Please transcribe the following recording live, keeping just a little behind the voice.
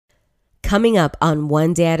Coming up on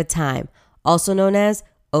One Day at a Time, also known as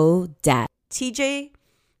ODAT. TJ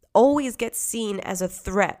always gets seen as a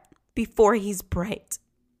threat before he's bright.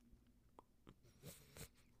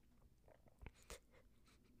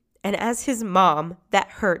 And as his mom, that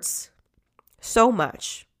hurts so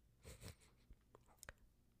much.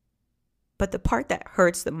 But the part that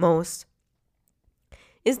hurts the most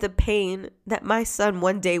is the pain that my son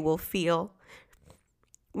one day will feel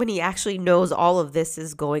when he actually knows all of this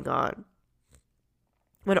is going on.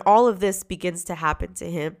 When all of this begins to happen to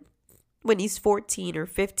him, when he's 14 or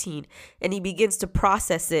 15, and he begins to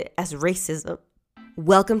process it as racism.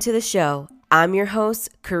 Welcome to the show. I'm your host,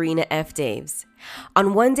 Karina F. Daves.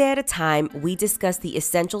 On One Day at a Time, we discuss the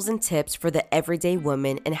essentials and tips for the everyday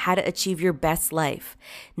woman and how to achieve your best life.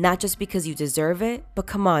 Not just because you deserve it, but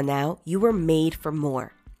come on now, you were made for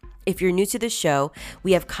more. If you're new to the show,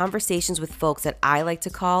 we have conversations with folks that I like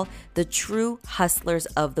to call the true hustlers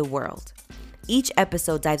of the world. Each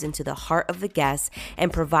episode dives into the heart of the guest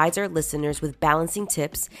and provides our listeners with balancing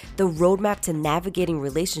tips, the roadmap to navigating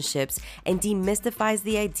relationships, and demystifies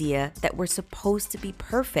the idea that we're supposed to be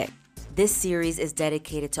perfect. This series is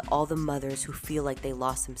dedicated to all the mothers who feel like they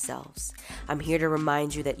lost themselves. I'm here to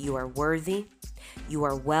remind you that you are worthy, you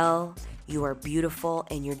are well, you are beautiful,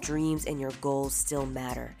 and your dreams and your goals still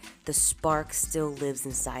matter. The spark still lives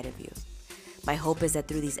inside of you. My hope is that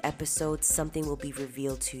through these episodes, something will be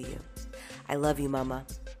revealed to you. I love you, mama.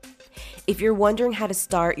 If you're wondering how to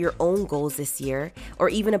start your own goals this year, or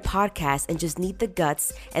even a podcast and just need the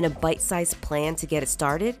guts and a bite-sized plan to get it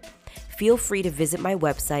started, feel free to visit my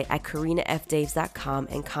website at karinafdaves.com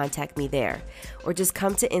and contact me there. Or just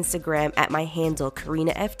come to Instagram at my handle,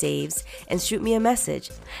 KarinaFDaves, and shoot me a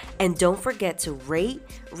message. And don't forget to rate,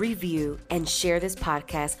 review, and share this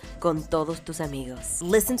podcast con todos tus amigos.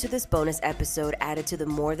 Listen to this bonus episode added to the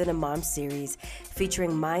More Than a Mom series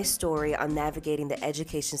featuring my story on navigating the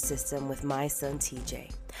education system with my son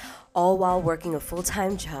TJ. All while working a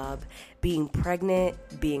full-time job, being pregnant,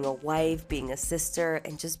 being a wife, being a sister,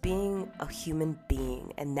 and just being a human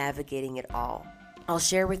being and navigating it all. I'll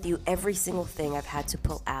share with you every single thing I've had to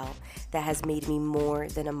pull out that has made me more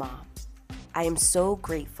than a mom. I am so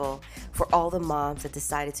grateful for all the moms that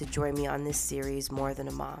decided to join me on this series, More Than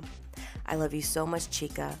a Mom. I love you so much,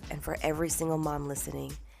 Chica, and for every single mom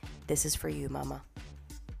listening, this is for you, mama.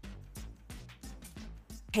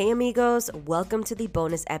 Hey amigos, welcome to the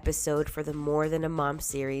bonus episode for the More Than a Mom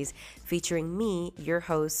series featuring me, your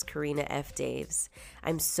host, Karina F. Daves.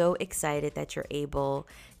 I'm so excited that you're able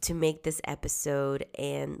to make this episode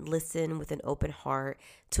and listen with an open heart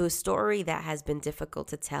to a story that has been difficult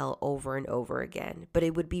to tell over and over again. But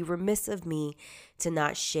it would be remiss of me to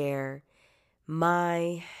not share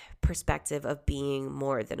my perspective of being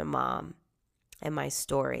more than a mom and my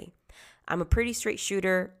story. I'm a pretty straight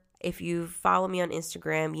shooter. If you follow me on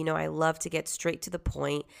Instagram, you know I love to get straight to the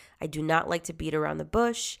point. I do not like to beat around the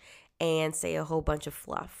bush and say a whole bunch of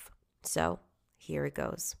fluff. So here it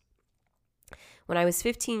goes. When I was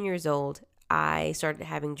 15 years old, I started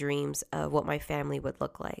having dreams of what my family would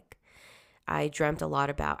look like. I dreamt a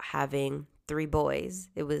lot about having 3 boys.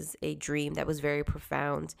 It was a dream that was very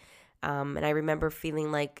profound. And I remember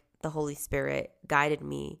feeling like the Holy Spirit guided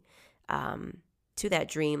me to that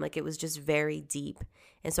dream. Like it was just very deep.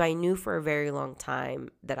 And so I knew for a very long time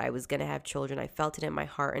that I was going to have children. I felt it in my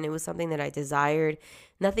heart, and it was something that I desired.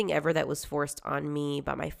 Nothing ever that was forced on me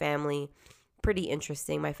by my family. Pretty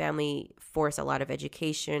interesting. My family forced a lot of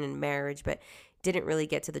education and marriage, but didn't really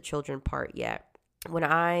get to the children part yet. When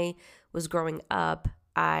I was growing up,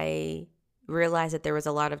 I realized that there was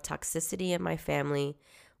a lot of toxicity in my family.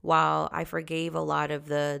 While I forgave a lot of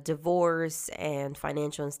the divorce and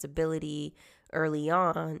financial instability early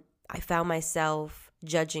on, I found myself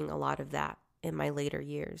judging a lot of that in my later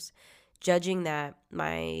years, judging that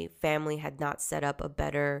my family had not set up a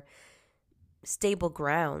better, stable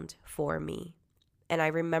ground for me. And I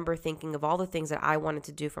remember thinking of all the things that I wanted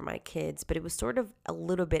to do for my kids, but it was sort of a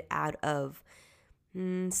little bit out of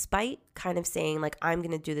spite, kind of saying like, I'm going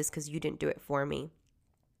to do this because you didn't do it for me.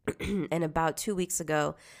 And about 2 weeks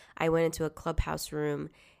ago, I went into a clubhouse room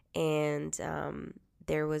and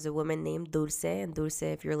there was a woman named Dulce. And Dulce,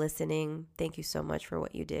 if you're listening, thank you so much for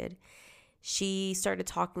what you did. She started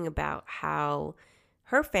talking about how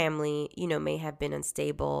her family, may have been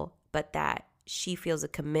unstable, but that she feels a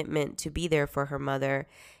commitment to be there for her mother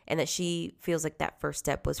and that she feels like that first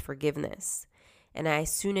step was forgiveness. And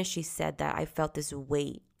as soon as she said that, I felt this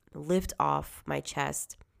weight lift off my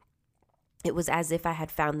chest. It was as if I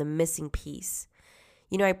had found the missing piece.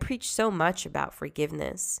 I preach so much about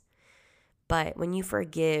forgiveness, but when you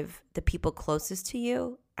forgive the people closest to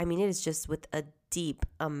you, it is just with a deep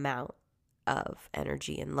amount of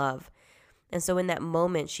energy and love. And so in that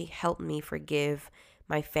moment, she helped me forgive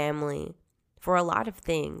my family for a lot of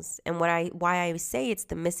things. And why I say it's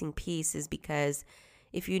the missing piece is because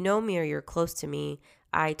if you know me or you're close to me,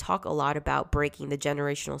 I talk a lot about breaking the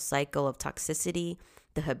generational cycle of toxicity,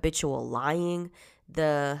 the habitual lying,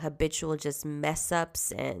 the habitual just mess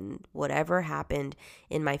ups and whatever happened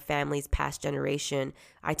in my family's past generation.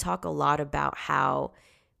 I talk a lot about how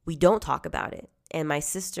we don't talk about it. And my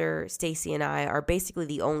sister, Stacy, and I are basically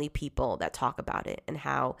the only people that talk about it, and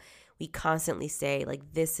how we constantly say,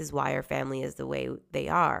 like, this is why our family is the way they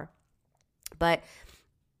are. But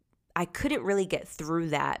I couldn't really get through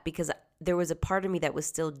that because there was a part of me that was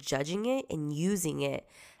still judging it and using it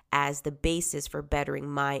as the basis for bettering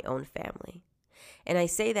my own family. And I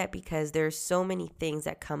say that because there's so many things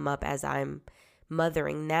that come up as I'm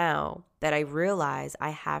mothering now that I realize I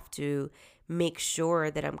have to make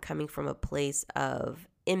sure that I'm coming from a place of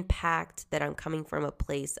impact, that I'm coming from a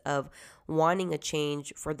place of wanting a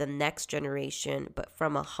change for the next generation, but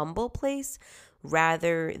from a humble place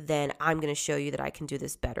rather than I'm going to show you that I can do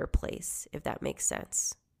this better place, if that makes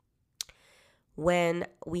sense. When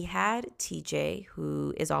we had TJ,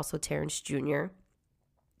 who is also Terrence Jr.,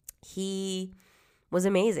 he was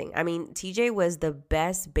amazing. I mean, TJ was the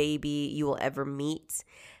best baby you will ever meet.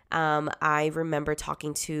 I remember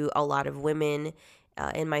talking to a lot of women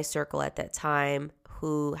in my circle at that time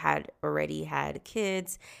who had already had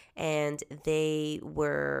kids, and they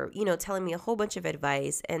were, telling me a whole bunch of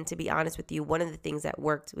advice. And to be honest with you, one of the things that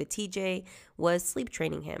worked with TJ was sleep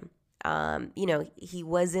training him. He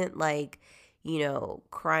wasn't like,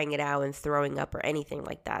 crying it out and throwing up or anything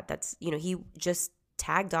like that. That's, he just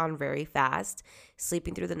tagged on very fast,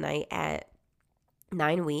 sleeping through the night at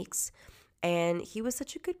 9 weeks. And he was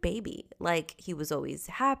such a good baby. Like, he was always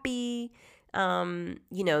happy.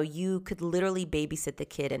 You could literally babysit the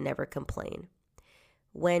kid and never complain.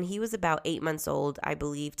 When he was about 8 months old, I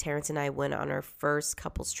believe Terrence and I went on our first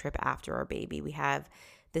couples trip after our baby. We have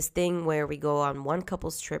this thing where we go on one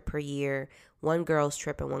couples trip per year, one girls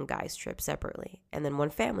trip and one guys trip separately, and then one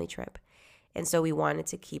family trip. And so we wanted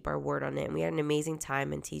to keep our word on it. And we had an amazing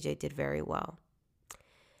time, and TJ did very well.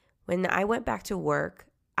 When I went back to work,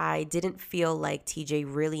 I didn't feel like TJ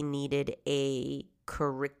really needed a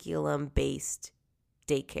curriculum-based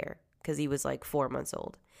daycare because he was like 4 months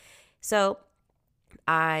old. So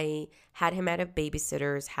I had him at a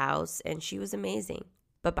babysitter's house, and she was amazing.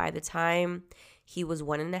 But by the time he was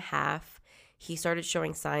 1.5, he started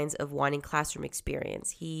showing signs of wanting classroom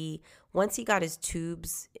experience. Once he got his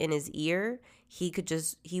tubes in his ear,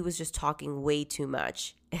 he was just talking way too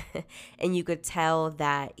much. And you could tell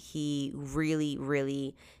that he really,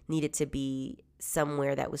 really needed to be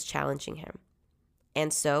somewhere that was challenging him.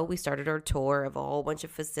 And so we started our tour of a whole bunch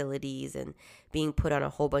of facilities and being put on a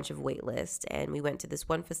whole bunch of wait lists. And we went to this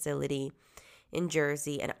one facility in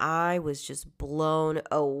Jersey, and I was just blown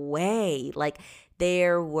away. Like,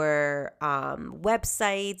 there were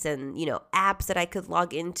websites and, apps that I could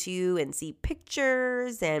log into and see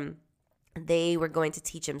pictures, and they were going to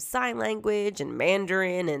teach him sign language and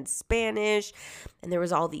Mandarin and Spanish. And there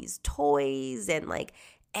was all these toys, and like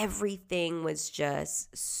everything was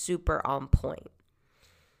just super on point.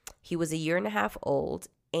 He was 1.5 years old,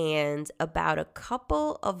 and about a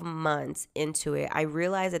couple of months into it, I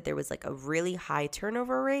realized that there was like a really high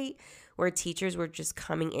turnover rate where teachers were just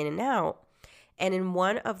coming in and out. And in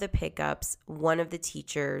one of the pickups, one of the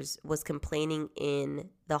teachers was complaining in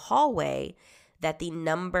the hallway that the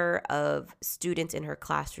number of students in her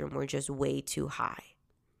classroom were just way too high.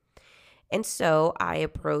 And so I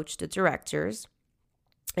approached the directors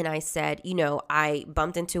and I said, I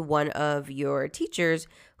bumped into one of your teachers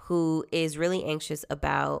who is really anxious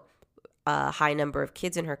about a high number of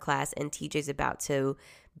kids in her class, and TJ's about to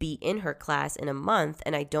be in her class in a month,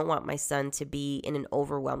 and I don't want my son to be in an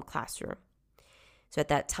overwhelmed classroom. So at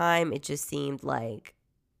that time, it just seemed like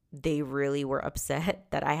they really were upset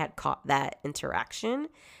that I had caught that interaction.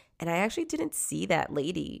 And I actually didn't see that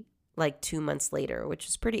lady like 2 months later, which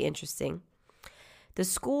was pretty interesting. The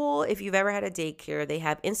school, if you've ever had a daycare, they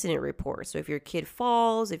have incident reports. So if your kid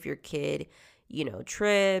falls, if your kid,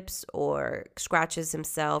 trips or scratches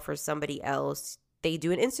himself or somebody else, they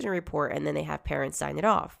do an incident report and then they have parents sign it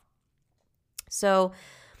off. So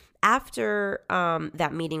after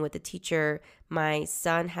that meeting with the teacher, my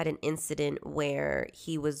son had an incident where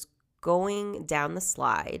he was going down the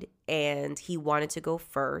slide and he wanted to go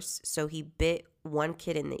first. So he bit one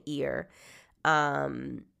kid in the ear.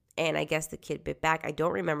 And I guess the kid bit back. I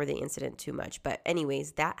don't remember the incident too much. But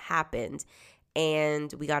anyways, that happened.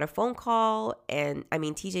 And we got a phone call. And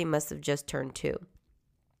TJ must have just turned 2.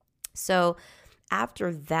 So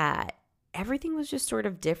after that, everything was just sort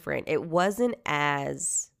of different. It wasn't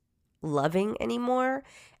as loving anymore.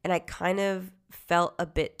 And I kind of felt a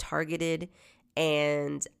bit targeted,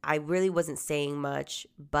 and I really wasn't saying much.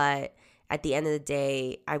 But at the end of the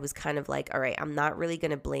day, I was kind of like, all right, I'm not really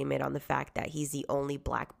going to blame it on the fact that he's the only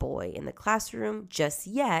Black boy in the classroom just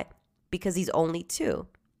yet, because he's only 2.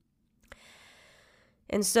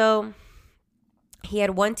 And so he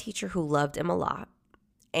had one teacher who loved him a lot.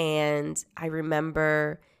 And I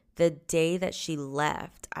remember the day that she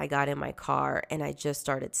left, I got in my car and I just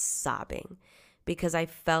started sobbing because I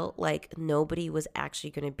felt like nobody was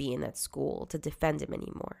actually going to be in that school to defend him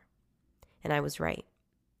anymore. And I was right.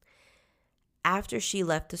 After she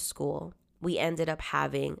left the school, we ended up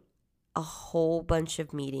having a whole bunch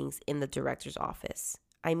of meetings in the director's office.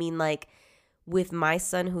 I mean, like with my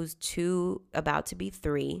son who's 2, about to be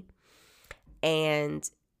 3, and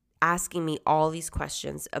asking me all these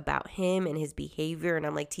questions about him and his behavior. And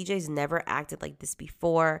I'm like, TJ's never acted like this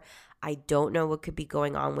before. I don't know what could be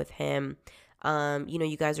going on with him.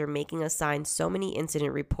 You guys are making us sign so many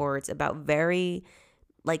incident reports about very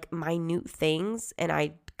like minute things. And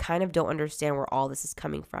I kind of don't understand where all this is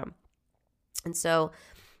coming from. And so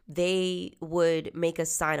they would make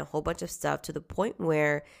us sign a whole bunch of stuff to the point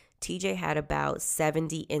where TJ had about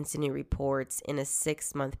 70 incident reports in a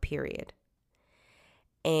 6-month period.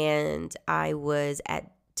 And I was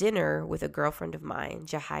at dinner with a girlfriend of mine,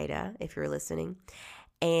 Jahida, if you're listening.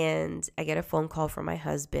 And I get a phone call from my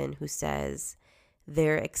husband who says,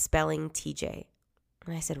 they're expelling TJ.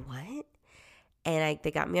 And I said, what? And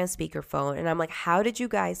they got me on speakerphone. And I'm like, how did you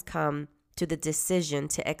guys come to the decision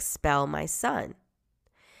to expel my son?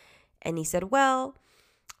 And he said, well,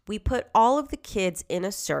 we put all of the kids in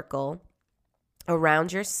a circle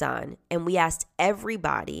around your son. And we asked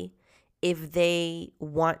everybody if they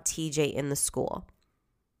want TJ in the school.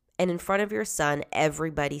 And in front of your son,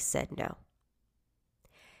 everybody said no.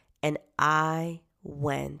 And I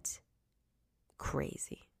went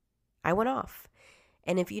crazy. I went off.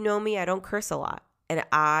 And if you know me, I don't curse a lot. And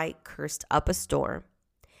I cursed up a storm.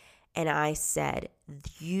 And I said,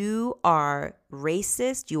 you are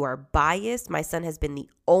racist. You are biased. My son has been the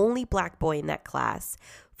only Black boy in that class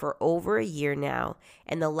for over a year now.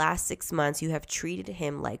 And the last 6 months, you have treated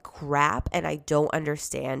him like crap. And I don't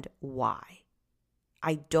understand why.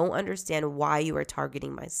 I don't understand why you are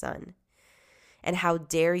targeting my son. And how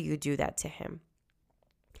dare you do that to him?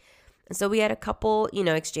 And so we had a couple,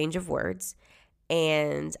 exchange of words.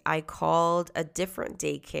 And I called a different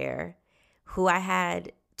daycare who I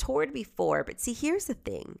had toured before. But see, here's the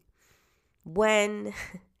thing. When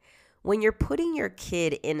you're putting your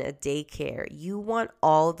kid in a daycare, you want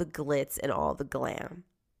all the glitz and all the glam.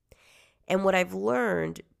 And what I've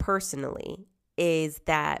learned personally is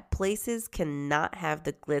that places cannot have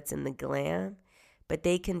the glitz and the glam, but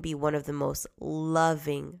they can be one of the most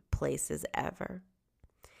loving places ever.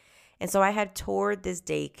 And so I had toured this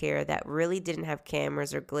daycare that really didn't have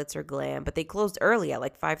cameras or glitz or glam, but they closed early at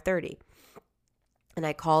like 5:30. And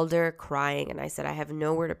I called her crying and I said, I have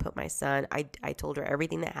nowhere to put my son. I told her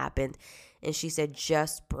everything that happened. And she said,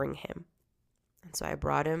 just bring him. And so I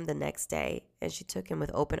brought him the next day and she took him with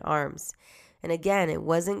open arms. And again, it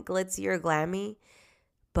wasn't glitzy or glammy,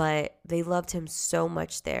 but they loved him so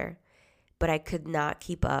much there. But I could not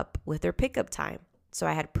keep up with their pickup time. So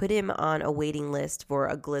I had put him on a waiting list for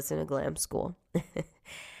a glitz and a glam school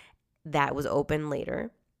that was open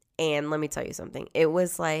later. And let me tell you something. It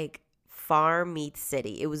was like farm meets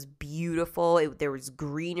city. It was beautiful. There was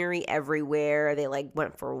greenery everywhere. They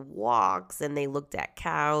went for walks and they looked at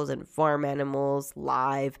cows and farm animals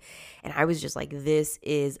live. And I was just like, this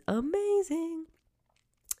is amazing.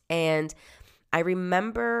 And I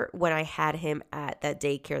remember when I had him at that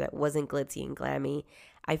daycare that wasn't glitzy and glammy,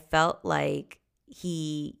 I felt like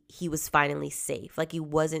he was finally safe. Like he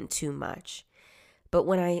wasn't too much. But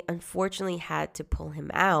when I unfortunately had to pull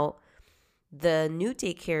him out, the new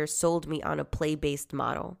daycare sold me on a play-based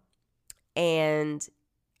model. And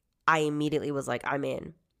I immediately was like, I'm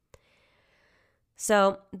in.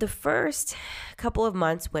 So the first couple of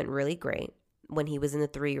months went really great when he was in the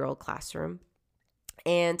 3-year-old classroom.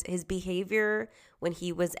 And his behavior when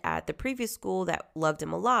he was at the previous school that loved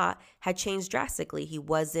him a lot had changed drastically. He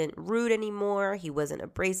wasn't rude anymore. He wasn't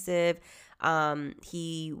abrasive.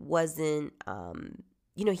 He wasn't,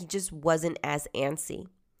 he just wasn't as antsy.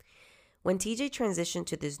 When TJ transitioned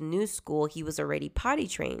to this new school, he was already potty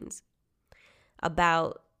trained.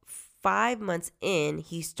 About 5 months in,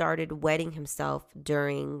 he started wetting himself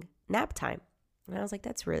during nap time. And I was like,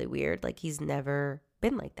 that's really weird. Like, he's never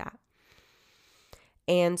been like that.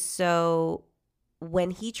 And so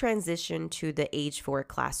when he transitioned to the age 4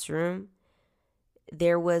 classroom,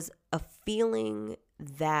 there was a feeling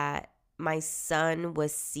that my son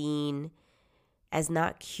was seen as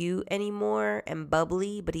not cute anymore and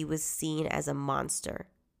bubbly, but he was seen as a monster.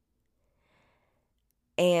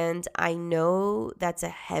 And I know that's a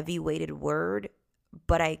heavy-weighted word,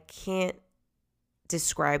 but I can't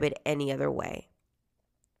describe it any other way.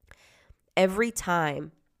 Every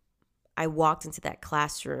time I walked into that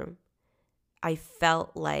classroom, I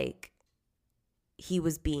felt like he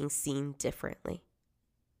was being seen differently.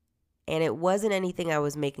 And it wasn't anything I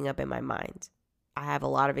was making up in my mind. I have a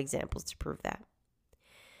lot of examples to prove that.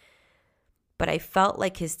 But I felt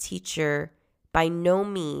like his teacher by no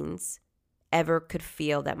means ever could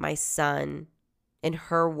feel that my son in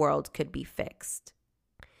her world could be fixed.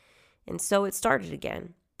 And so it started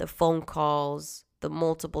again. The phone calls, the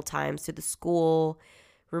multiple times to the school,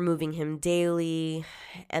 removing him daily,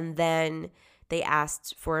 and then they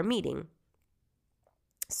asked for a meeting.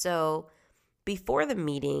 So before the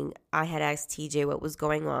meeting, I had asked TJ what was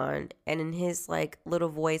going on, and in his little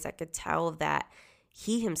voice, I could tell that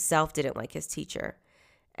he himself didn't like his teacher.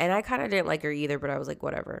 And I kind of didn't like her either, but I was like,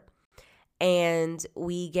 whatever. And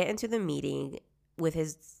we get into the meeting with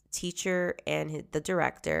his teacher and the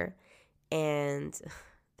director, and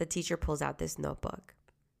the teacher pulls out this notebook.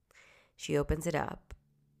 She opens it up,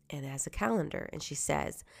 and it has a calendar, and she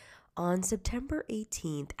says, on September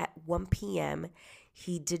 18th at 1 p.m.,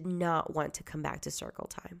 he did not want to come back to circle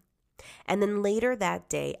time. And then later that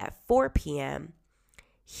day at 4 p.m.,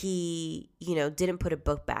 he, didn't put a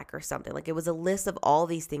book back or something. It was a list of all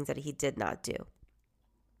these things that he did not do.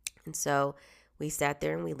 And so we sat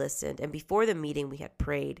there and we listened. And before the meeting, we had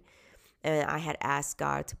prayed. And I had asked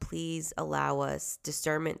God to please allow us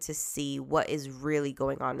discernment to see what is really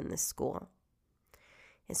going on in this school.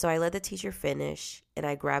 And so I let the teacher finish, and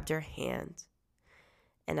I grabbed her hand.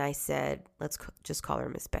 And I said, let's just call her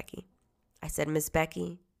Miss Becky. I said, Miss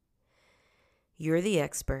Becky, you're the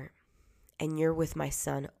expert, and you're with my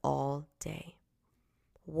son all day.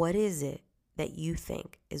 What is it that you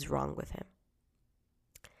think is wrong with him?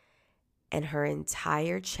 And her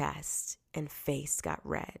entire chest and face got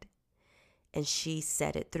red. And she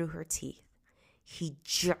said it through her teeth. He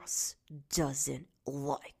just doesn't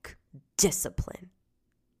like discipline.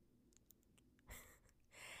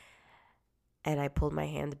 And I pulled my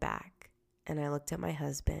hand back and I looked at my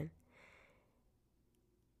husband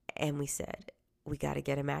and we said, we got to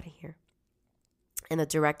get him out of here. And the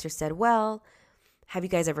director said, well, have you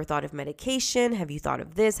guys ever thought of medication? Have you thought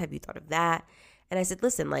of this? Have you thought of that? And I said,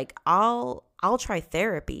 listen, I'll try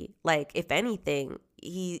therapy. If anything,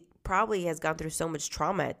 he probably has gone through so much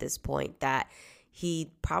trauma at this point that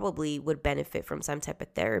he probably would benefit from some type of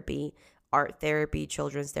therapy. Art therapy,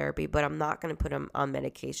 children's therapy, but I'm not going to put him on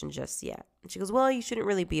medication just yet. And she goes, well, you shouldn't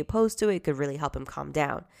really be opposed to it. It could really help him calm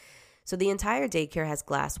down. So the entire daycare has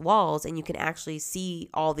glass walls and you can actually see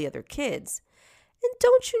all the other kids. And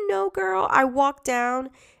don't you know, girl, I walk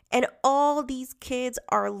down and all these kids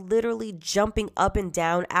are literally jumping up and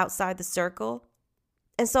down outside the circle.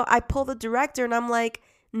 And so I pull the director and I'm like,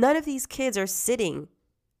 none of these kids are sitting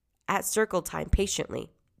at circle time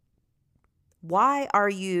patiently. Why are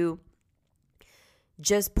you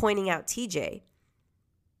just pointing out TJ?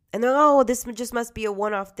 And they're like, oh, this just must be a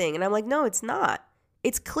one-off thing. And I'm like, no, it's not.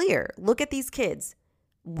 It's clear. Look at these kids.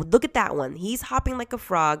 Look at that one. He's hopping like a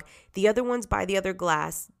frog. The other one's by the other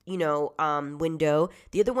glass, window.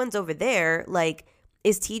 The other one's over there.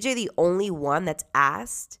 Is TJ the only one that's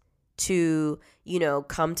asked to,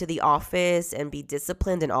 come to the office and be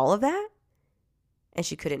disciplined and all of that? And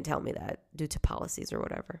she couldn't tell me that due to policies or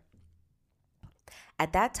whatever.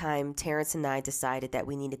 At that time, Terrence and I decided that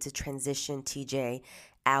we needed to transition TJ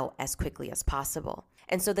out as quickly as possible.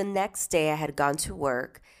 And so the next day I had gone to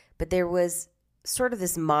work, but there was sort of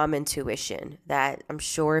this mom intuition that I'm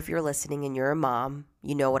sure if you're listening and you're a mom,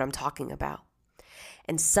 you know what I'm talking about.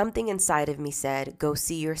 And something inside of me said, go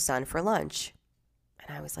see your son for lunch.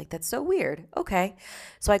 And I was like, that's so weird. Okay.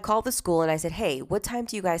 So I called the school and I said, hey, what time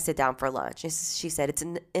do you guys sit down for lunch? And she said, it's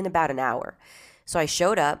in about an hour. So I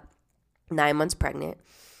showed up, 9 months pregnant,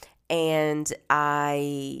 and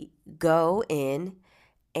I go in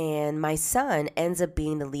and my son ends up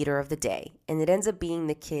being the leader of the day. And it ends up being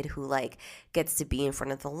the kid who gets to be in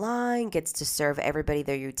front of the line, gets to serve everybody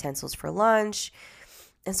their utensils for lunch.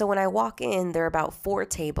 And so when I walk in, there are about 4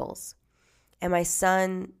 tables and my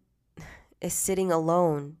son is sitting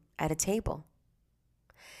alone at a table.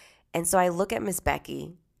 And so I look at Miss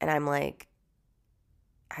Becky and I'm like,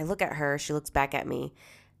 I look at her, she looks back at me.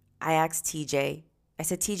 I asked TJ, I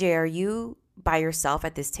said, TJ, are you by yourself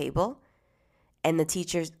at this table? And the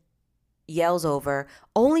teacher yells over,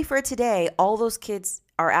 only for today, all those kids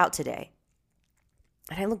are out today.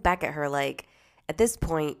 And I look back at her like, at this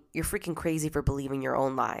point, you're freaking crazy for believing your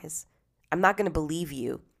own lies. I'm not going to believe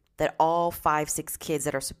you that all 5, 6 kids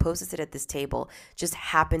that are supposed to sit at this table just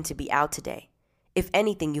happen to be out today. If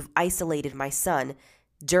anything, you've isolated my son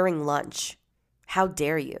during lunch. How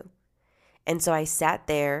dare you? And so I sat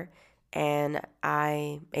there and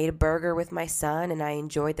I ate a burger with my son, and I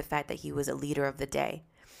enjoyed the fact that he was a leader of the day.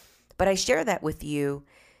 But I share that with you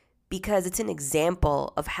because it's an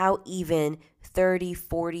example of how even 30,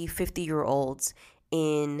 40, 50-year-olds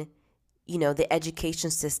in, the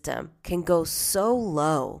education system can go so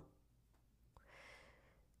low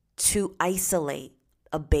to isolate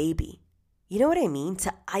a baby. You know what I mean?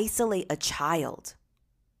 To isolate a child.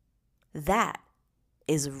 That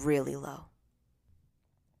is really low.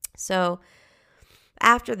 So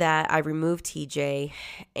after that, I removed TJ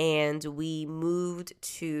and we moved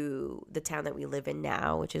to the town that we live in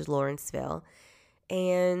now, which is Lawrenceville.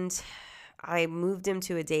 And I moved him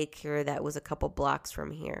to a daycare that was a couple blocks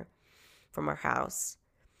from here, from our house.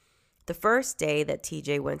 The first day that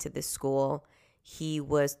TJ went to this school, he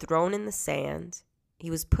was thrown in the sand.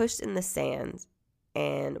 He was pushed in the sand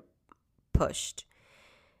and pushed.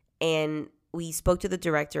 And we spoke to the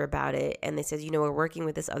director about it, and they said, we're working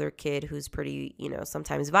with this other kid who's pretty,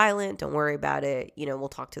 sometimes violent. Don't worry about it. We'll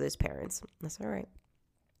talk to his parents. That's all right.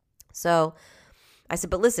 So I said,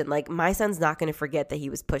 but listen, my son's not going to forget that he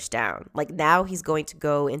was pushed down. Now he's going to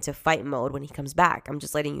go into fight mode when he comes back. I'm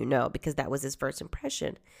just letting you know, because that was his first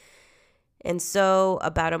impression. And so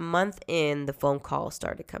about a month in, the phone call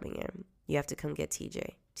started coming in. You have to come get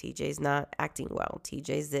TJ. TJ's not acting well.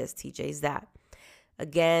 TJ's this, TJ's that.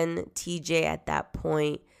 Again, TJ at that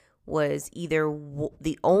point was either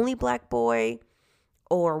the only black boy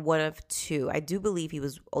or one of two. I do believe he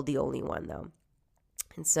was the only one, though.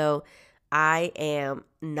 And so I am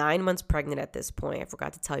 9 months pregnant at this point. I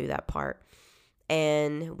forgot to tell you that part.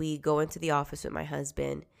 And we go into the office with my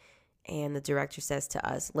husband, and the director says to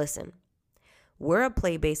us, listen, we're a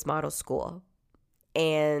play-based model school,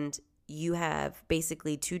 and you have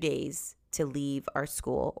basically 2 days to leave our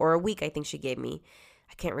school, or a week, I think she gave me.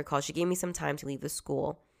 I can't recall. She gave me some time to leave the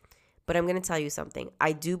school. But I'm going to tell you something.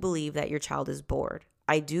 I do believe that your child is bored.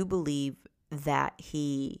 I do believe that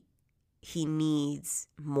he needs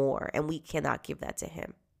more, and we cannot give that to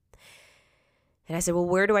him. And I said, well,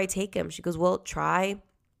 where do I take him? She goes, well, try.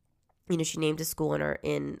 She named a school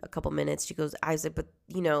in a couple minutes. She goes, I said, but,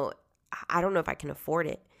 I don't know if I can afford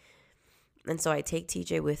it. And so I take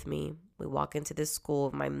TJ with me. We walk into this school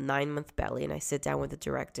with my 9-month belly, and I sit down with the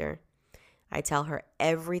director. I tell her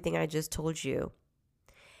everything I just told you.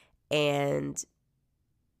 And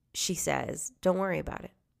she says, don't worry about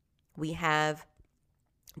it. We have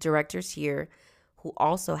directors here who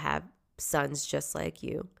also have sons just like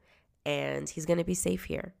you, and he's going to be safe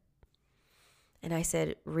here. And I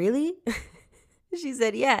said, really? She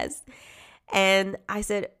said, yes. And I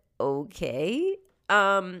said, okay.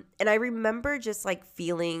 And I remember just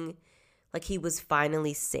feeling like he was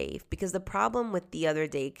finally safe, because the problem with the other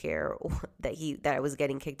daycare that I was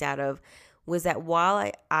getting kicked out of was that while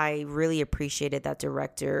I really appreciated that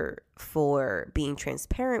director for being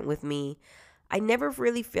transparent with me, I never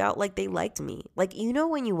really felt like they liked me.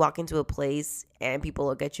 When you walk into a place and people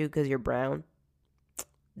look at you because you're brown,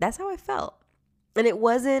 that's how I felt. And it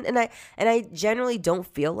wasn't, and I generally don't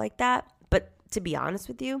feel like that, but to be honest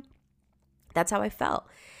with you, that's how I felt.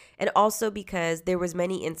 And also because there was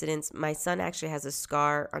many incidents. My son actually has a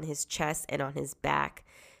scar on his chest and on his back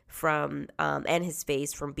from and his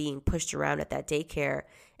face from being pushed around at that daycare.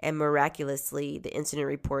 And miraculously, the incident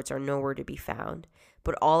reports are nowhere to be found.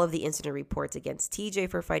 But all of the incident reports against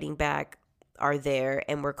TJ for fighting back are there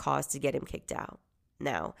and were caused to get him kicked out.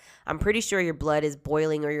 Now, I'm pretty sure your blood is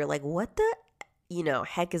boiling, or you're like, what the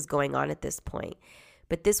heck is going on at this point?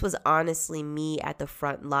 But this was honestly me at the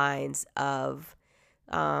front lines of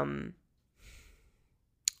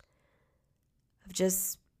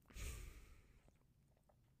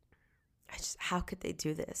how could they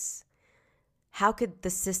do this? How could the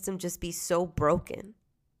system just be so broken?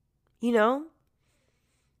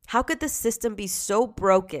 How could the system be so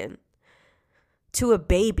broken to a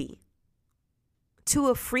baby? To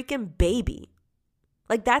a freaking baby.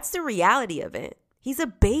 That's the reality of it. He's a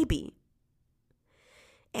baby.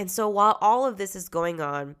 And so while all of this is going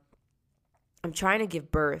on, I'm trying to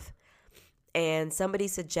give birth, and somebody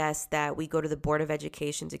suggests that we go to the Board of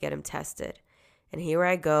Education to get him tested. And here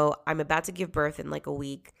I go. I'm about to give birth in a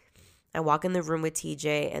week. I walk in the room with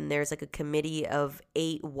TJ, and there's a committee of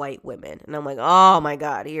 8 white women. And I'm like, oh my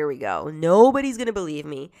God, here we go. Nobody's going to believe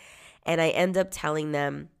me. And I end up telling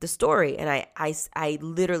them the story. And I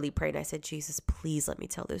literally prayed and I said, Jesus, please let me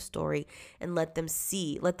tell this story and let them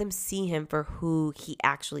see him for who he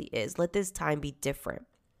actually is. Let this time be different.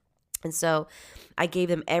 And so I gave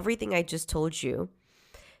them everything I just told you.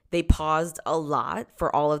 They paused a lot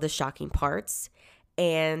for all of the shocking parts.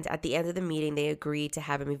 And at the end of the meeting, they agreed to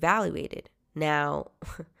have him evaluated. Now,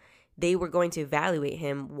 they were going to evaluate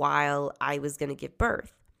him while I was going to give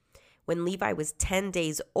birth. When Levi was 10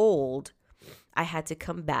 days old, I had to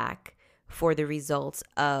come back for the results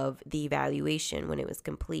of the evaluation when it was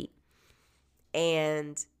complete.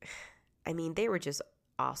 And I mean, they were just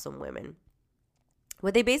awesome women.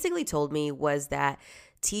 What they basically told me was that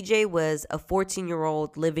TJ was a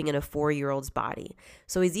 14-year-old living in a 4-year-old's body.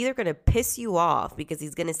 So he's either going to piss you off because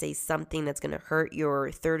he's going to say something that's going to hurt your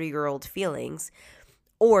 30-year-old feelings,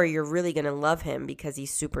 or you're really going to love him because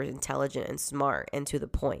he's super intelligent and smart and to the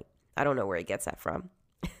point. I don't know where he gets that from.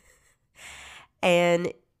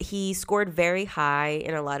 And he scored very high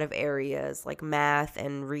in a lot of areas like math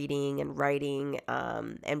and reading and writing,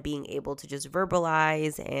 and being able to just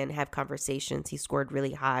verbalize and have conversations. He scored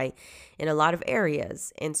really high in a lot of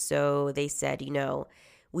areas. And so they said,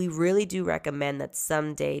 we really do recommend that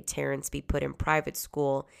someday Terrence be put in private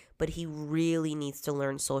school, but he really needs to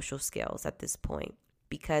learn social skills at this point,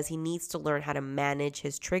 because he needs to learn how to manage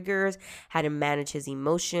his triggers, how to manage his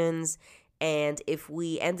emotions. And if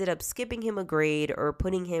we ended up skipping him a grade or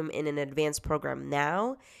putting him in an advanced program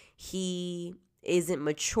now, he isn't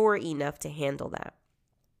mature enough to handle that.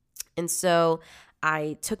 And so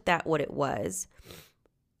I took that what it was.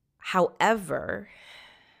 However,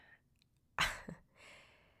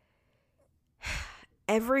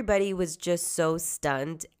 everybody was just so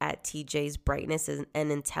stunned at TJ's brightness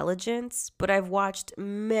and intelligence, but I've watched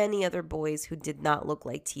many other boys who did not look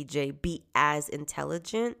like TJ be as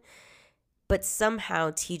intelligent, but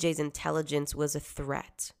somehow TJ's intelligence was a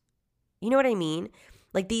threat. You know what I mean?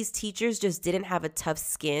 Like, these teachers just didn't have a tough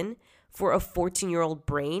skin for a 14-year-old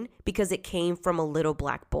brain because it came from a little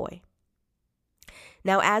black boy.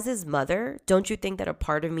 Now, as his mother, don't you think that a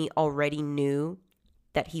part of me already knew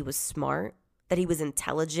that he was smart, that he was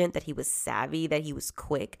intelligent, that he was savvy, that he was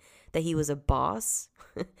quick, that he was a boss?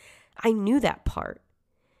 I knew that part.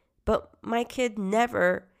 But my kid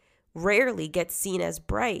rarely gets seen as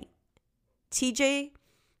bright. TJ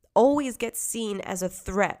always gets seen as a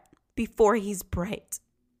threat before he's bright.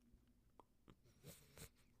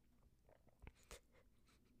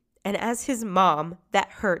 And as his mom, that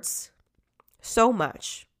hurts so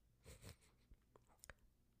much.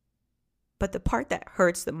 But the part that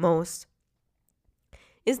hurts the most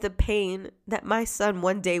is the pain that my son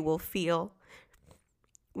one day will feel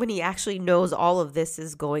when he actually knows all of this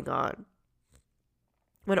is going on.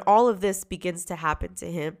 When all of this begins to happen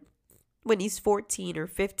to him, when he's 14 or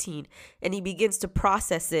 15, and he begins to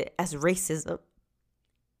process it as racism.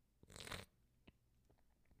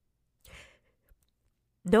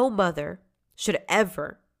 No mother should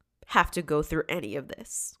ever have to go through any of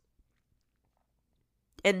this.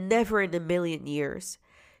 And never in a million years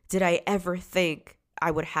did I ever think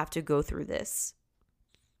I would have to go through this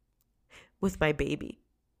with my baby.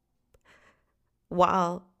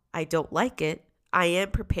 While I don't like it, I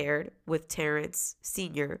am prepared with Terrence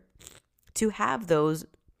Sr. to have those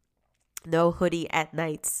no hoodie at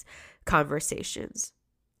nights conversations.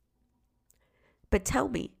 But tell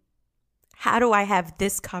me, how do I have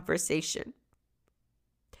this conversation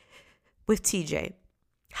with TJ?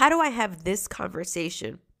 How do I have this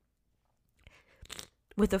conversation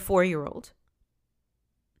with a 4-year-old?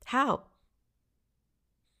 How?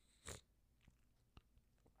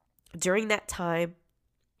 During that time,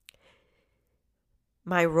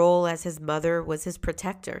 my role as his mother was his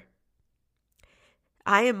protector.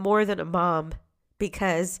 I am more than a mom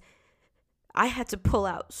because I had to pull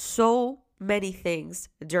out so many things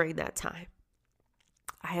during that time.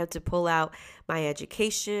 I had to pull out my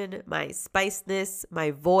education, my spiciness,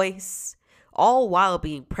 my voice, all while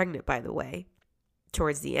being pregnant, by the way,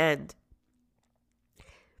 towards the end.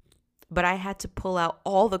 But I had to pull out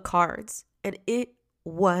all the cards, and it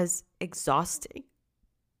was exhausting.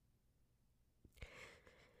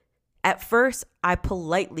 At first, I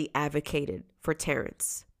politely advocated for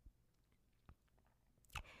Terrence.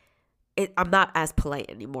 I'm not as polite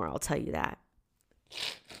anymore, I'll tell you that.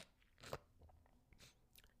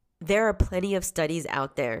 There are plenty of studies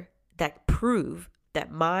out there that prove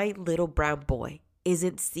that my little brown boy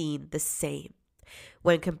isn't seen the same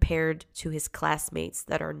when compared to his classmates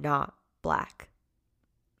that are not black.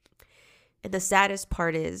 And the saddest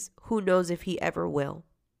part is, who knows if he ever will.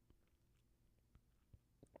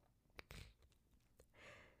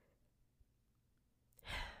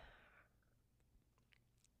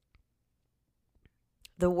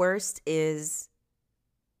 The worst is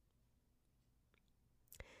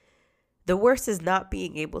not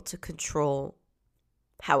being able to control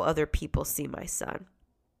how other people see my son.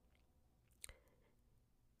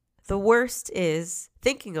 The worst is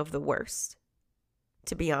thinking of the worst,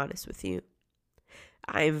 to be honest with you.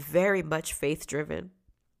 I am very much faith-driven,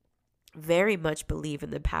 very much believe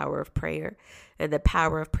in the power of prayer and the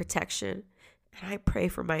power of protection. And I pray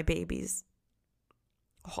for my babies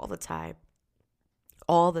all the time.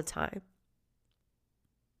 All the time.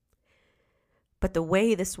 But the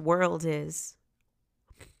way this world is,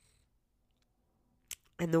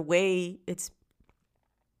 and the way it's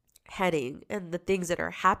heading, and the things that are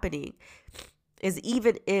happening, is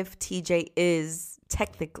even if TJ is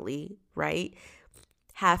technically, right,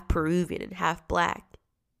 half Peruvian and half black,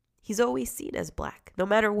 he's always seen as black, no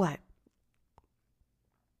matter what.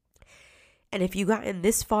 And if you gotten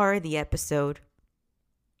this far in the episode,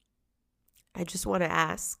 I just want to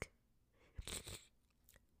ask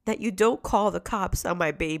that you don't call the cops on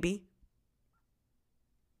my baby.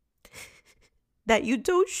 That you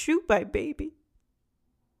don't shoot my baby.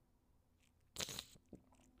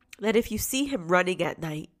 That if you see him running at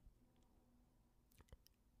night,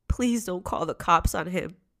 please don't call the cops on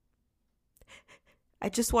him. I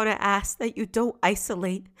just want to ask that you don't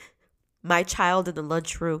isolate my child in the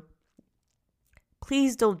lunchroom.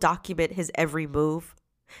 Please don't document his every move.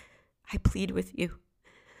 I plead with you.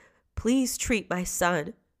 Please treat my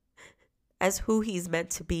son as who he's meant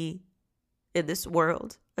to be in this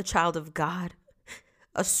world, a child of God,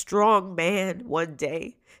 a strong man one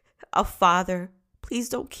day, a father. Please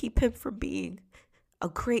don't keep him from being a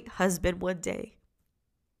great husband one day,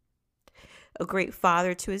 a great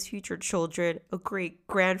father to his future children, a great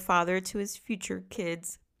grandfather to his future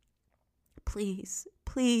kids. Please,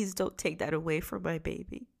 please don't take that away from my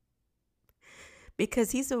baby,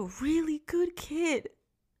 because he's a really good kid.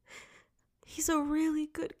 He's a really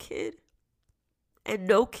good kid. And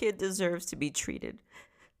no kid deserves to be treated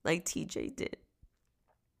like TJ did.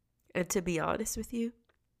 And to be honest with you,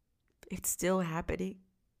 it's still happening.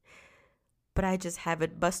 But I just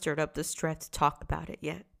haven't mustered up the strength to talk about it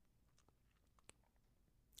yet.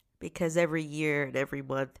 Because every year and every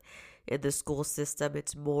month in the school system,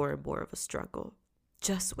 it's more and more of a struggle.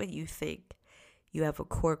 Just when you think you have a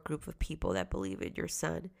core group of people that believe in your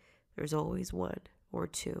son, there's always one or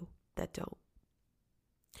two that don't.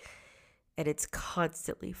 And it's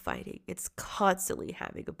constantly fighting. It's constantly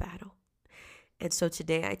having a battle. And so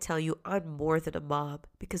today I tell you, I'm more than a mom,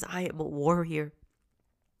 because I am a warrior.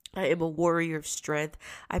 I am a warrior of strength.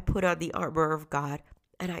 I put on the armor of God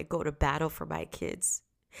and I go to battle for my kids.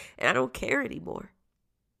 And I don't care anymore.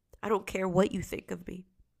 I don't care what you think of me.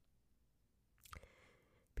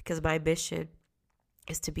 Because my mission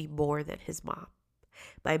is to be more than his mom.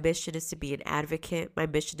 My mission is to be an advocate. My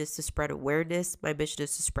mission is to spread awareness. My mission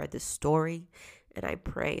is to spread this story. And I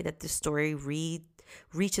pray that this story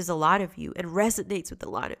reaches a lot of you and resonates with a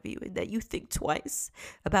lot of you, and that you think twice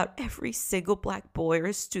about every single Black boy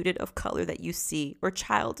or student of color that you see, or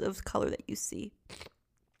child of color that you see.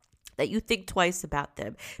 That you think twice about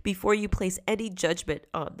them before you place any judgment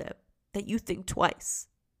on them. That you think twice.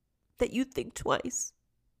 That you think twice.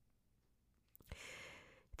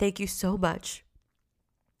 Thank you so much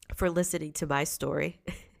for listening to my story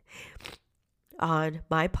on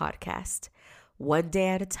my podcast, One Day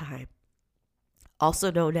at a Time,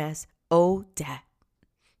 also known as Oh Dad,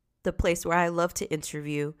 the place where I love to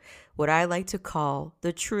interview what I like to call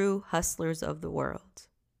the true hustlers of the world.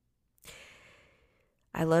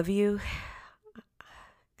 I love you,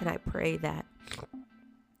 and I pray that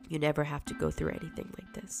you never have to go through anything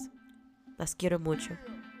like this. Las quiero mucho.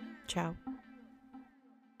 Ciao.